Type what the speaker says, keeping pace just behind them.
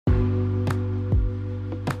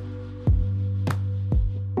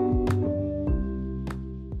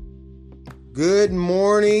Good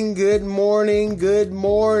morning, good morning, good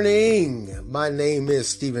morning. My name is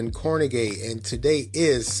Stephen Cornegay, and today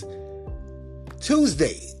is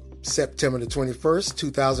Tuesday, September the 21st,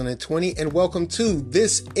 2020, and welcome to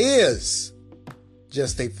This Is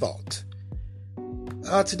Just a Thought.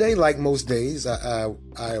 Today, like most days, I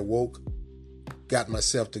awoke, got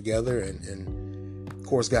myself together, and of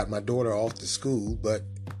course got my daughter off to school, but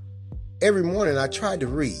every morning I tried to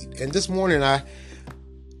read, and this morning I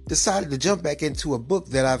decided to jump back into a book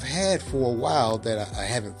that I've had for a while that I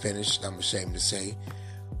haven't finished, I'm ashamed to say.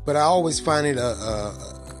 But I always find it a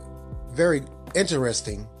very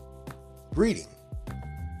interesting reading.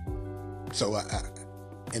 So I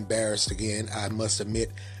embarrassed again, I must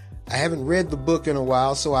admit. I haven't read the book in a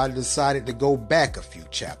while, so I decided to go back a few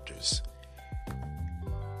chapters.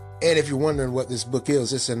 And if you're wondering what this book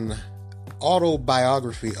is, it's an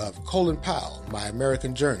autobiography of Colin Powell, My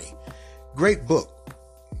American Journey. Great book.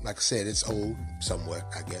 Like I said, it's old somewhat,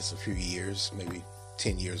 I guess, a few years, maybe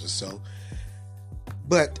 10 years or so.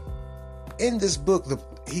 But in this book,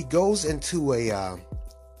 he goes into I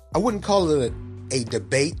wouldn't call it a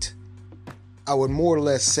debate. I would more or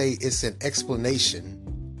less say it's an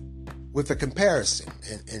explanation with a comparison.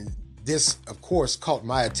 And this, of course, caught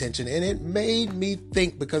my attention, and it made me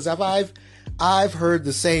think, because I've heard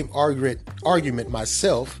the same argument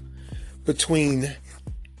myself between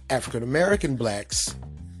African American blacks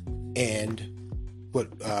and what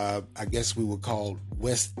I guess we would call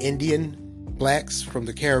West Indian blacks from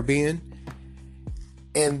the Caribbean.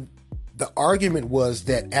 And the argument was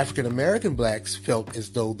that African American blacks felt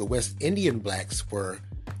as though the West Indian blacks were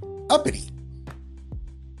uppity,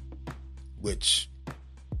 which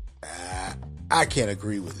I can't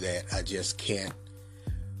agree with that. I just can't.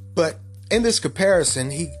 But in this comparison,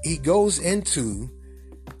 he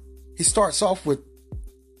starts off with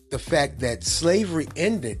the fact that slavery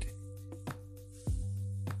ended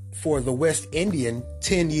for the West Indian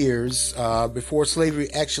 10 years before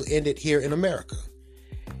slavery actually ended here in America.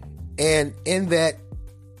 And in that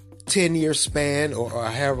 10-year span, or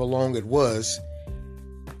however long it was,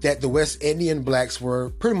 that the West Indian blacks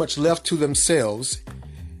were pretty much left to themselves,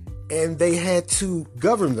 and they had to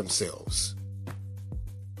govern themselves.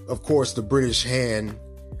 Of course, the British hand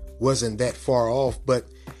wasn't that far off, but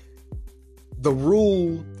the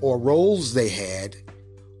rule or roles they had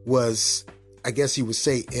was, I guess you would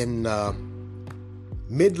say, in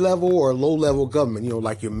mid-level or low-level government,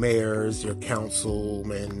 like your mayors, your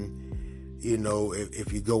councilmen,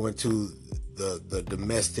 if you go into the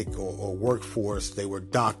domestic or workforce, they were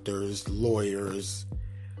doctors, lawyers.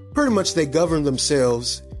 Pretty much they governed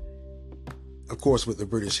themselves, of course, with the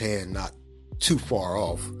British hand not too far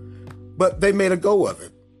off, but they made a go of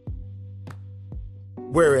it.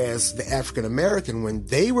 Whereas the African American, when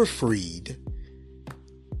they were freed,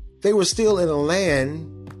 they were still in a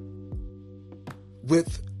land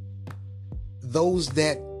with those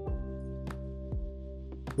that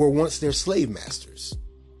were once their slave masters.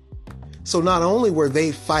 So not only were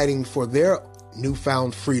they fighting for their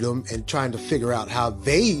newfound freedom and trying to figure out how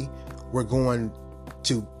they were going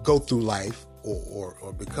to go through life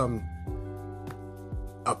or become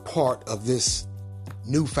a part of this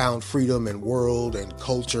newfound freedom and world and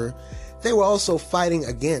culture, they were also fighting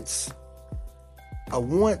against a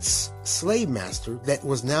once slave master that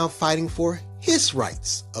was now fighting for his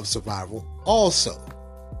rights of survival also.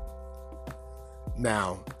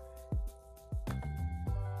 Now,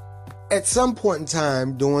 at some point in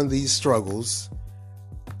time during these struggles,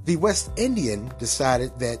 the West Indian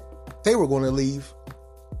decided that they were going to leave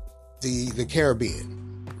the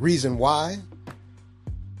Caribbean. Reason why?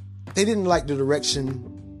 They didn't like the direction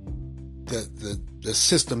the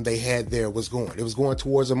system they had there was going. It was going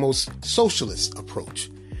towards a most socialist approach,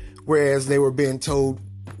 whereas they were being told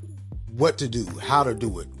what to do, how to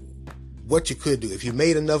do it, what you could do. If you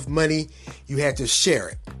made enough money, you had to share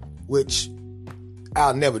it, which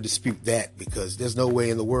I'll never dispute that, because there's no way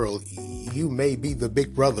in the world. You may be the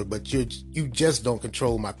big brother, but you just don't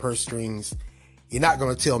control my purse strings. You're not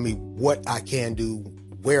going to tell me what I can do,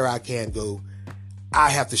 where I can go.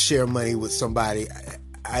 I have to share money with somebody.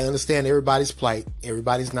 I understand everybody's plight.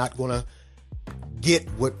 Everybody's not going to get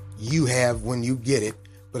what you have when you get it,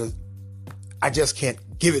 but I just can't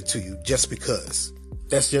give it to you just because.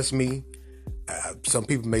 That's just me. Some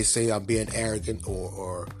people may say I'm being arrogant,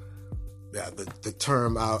 or the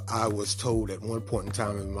term I was told at one point in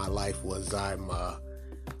time in my life was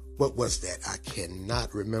what was that? I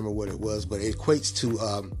cannot remember what it was, but it equates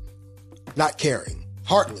to not caring.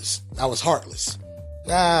 Heartless. I was heartless.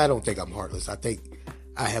 I don't think I'm heartless. I think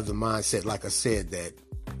I have the mindset, like I said, that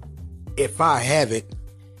if I have it,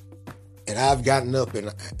 and I've gotten up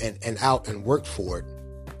and out and worked for it,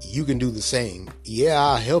 you can do the same. Yeah,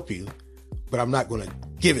 I'll help you, but I'm not going to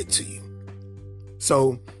give it to you.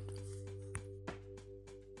 So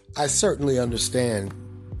I certainly understand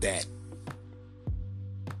that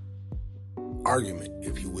argument,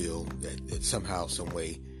 if you will, that somehow, some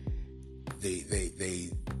way,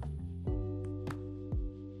 the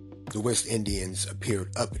West Indians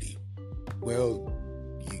appeared uppity. Well,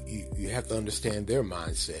 you have to understand their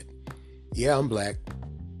mindset. Yeah, I'm black.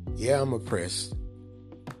 Yeah, I'm oppressed.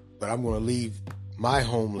 But I'm going to leave my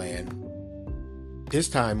homeland, this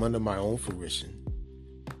time under my own fruition,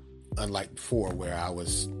 unlike before where I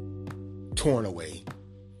was torn away.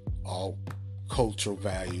 All cultural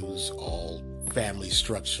values, all family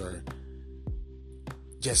structure,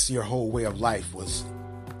 just your whole way of life was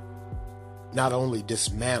not only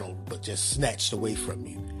dismantled, but just snatched away from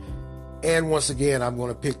you. And once again, I'm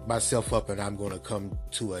going to pick myself up and I'm going to come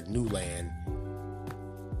to a new land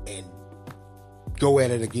and go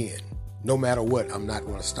at it again. No matter what, I'm not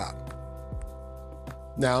going to stop.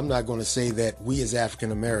 Now, I'm not going to say that we as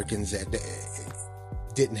African Americans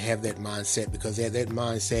didn't have that mindset, because at that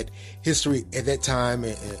mindset, history at that time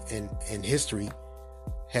and history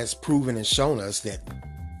has proven and shown us that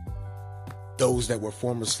those that were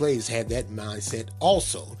former slaves had that mindset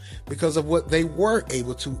also, because of what they were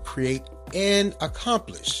able to create and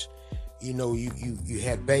accomplish. You know, you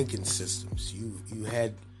had banking systems, you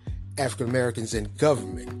had African Americans in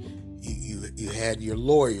government, you had your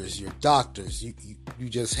lawyers, your doctors, you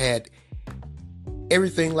just had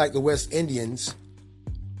everything like the West Indians.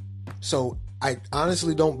 So I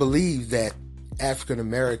honestly don't believe that African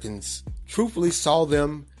Americans truthfully saw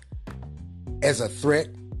them as a threat,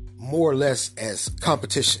 more or less as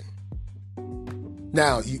competition.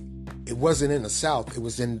 Now, it wasn't in the South, it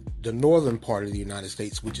was in the northern part of the United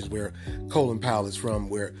States, which is where Colin Powell is from,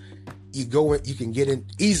 where you can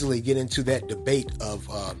easily get into that debate of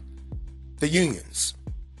the unions.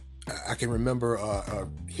 I can remember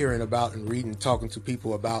hearing about and reading, talking to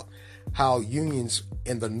people about how unions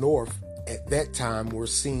in the North at that time were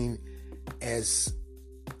seen as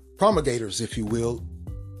promulgators, if you will,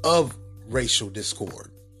 of racial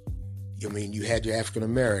discord. I mean, you had your African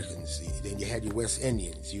Americans, then you had your West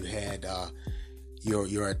Indians, you had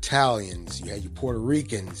your Italians, you had your Puerto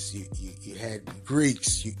Ricans, you had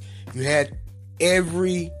Greeks, you had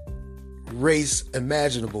every race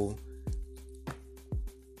imaginable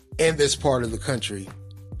in this part of the country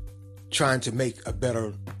trying to make a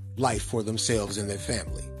better life for themselves and their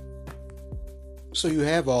family. So you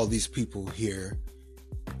have all these people here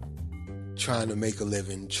trying to make a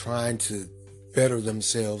living, trying to better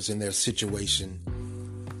themselves in their situation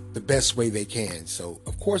the best way they can. So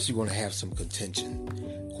of course you're going to have some contention.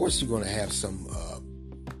 Of course you're going to have some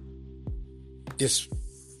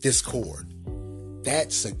discord.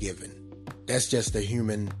 That's a given. That's just a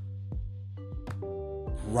human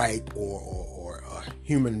right or a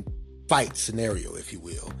human fight scenario, if you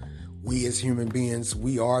will. We as human beings,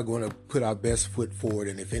 we are going to put our best foot forward,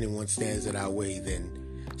 and if anyone stands in our way, then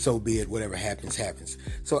so be it. Whatever happens, happens.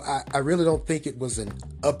 So I really don't think it was an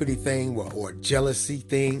uppity thing or a jealousy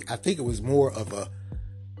thing. I think it was more of a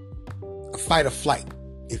fight or flight,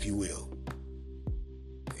 if you will.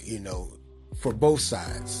 You know, for both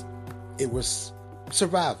sides. It was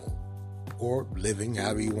survival or living,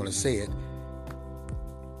 however you want to say it.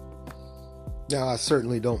 Now, I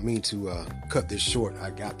certainly don't mean to cut this short. I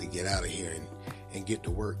got to get out of here and get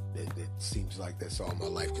to work. It seems like that's all my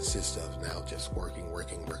life consists of now, just working.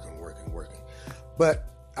 But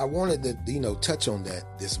I wanted to, touch on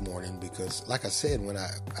that this morning because, like I said, when I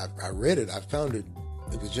read it, I found it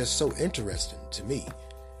was just so interesting to me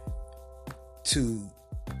to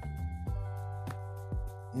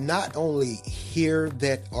not only hear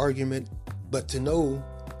that argument, but to know,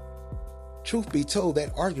 truth be told,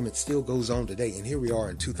 that argument still goes on today. And here we are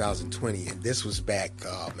in 2020, and this was back,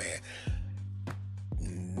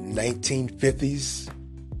 1950s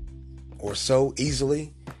or so,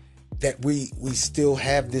 easily, that we still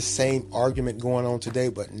have this same argument going on today.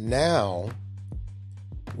 But now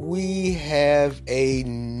we have a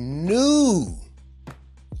new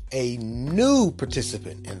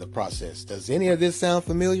participant in the process. Does any of this sound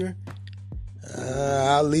familiar?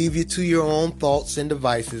 I'll leave you to your own thoughts and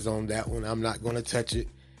devices on that one. I'm not going to touch it,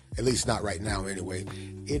 at least not right now anyway.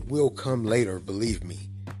 It will come later, believe me.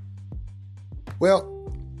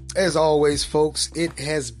 Well, as always, folks, it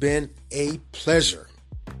has been a pleasure.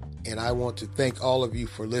 And I want to thank all of you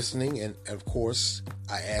for listening. And of course,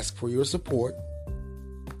 I ask for your support.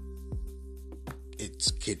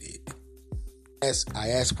 I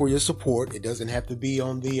ask for your support. It doesn't have to be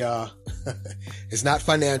on the, it's not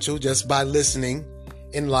financial, just by listening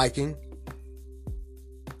and liking.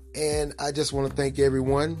 And I just want to thank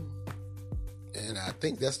everyone. And I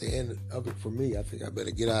think that's the end of it for me. I think I better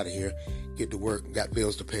get out of here, get to work, got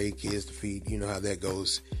bills to pay, kids to feed. You know how that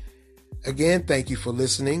goes. Again, thank you for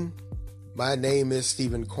listening. My name is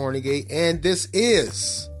Stephen Cornegay, and this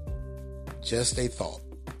is Just a Thought.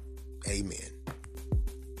 Amen.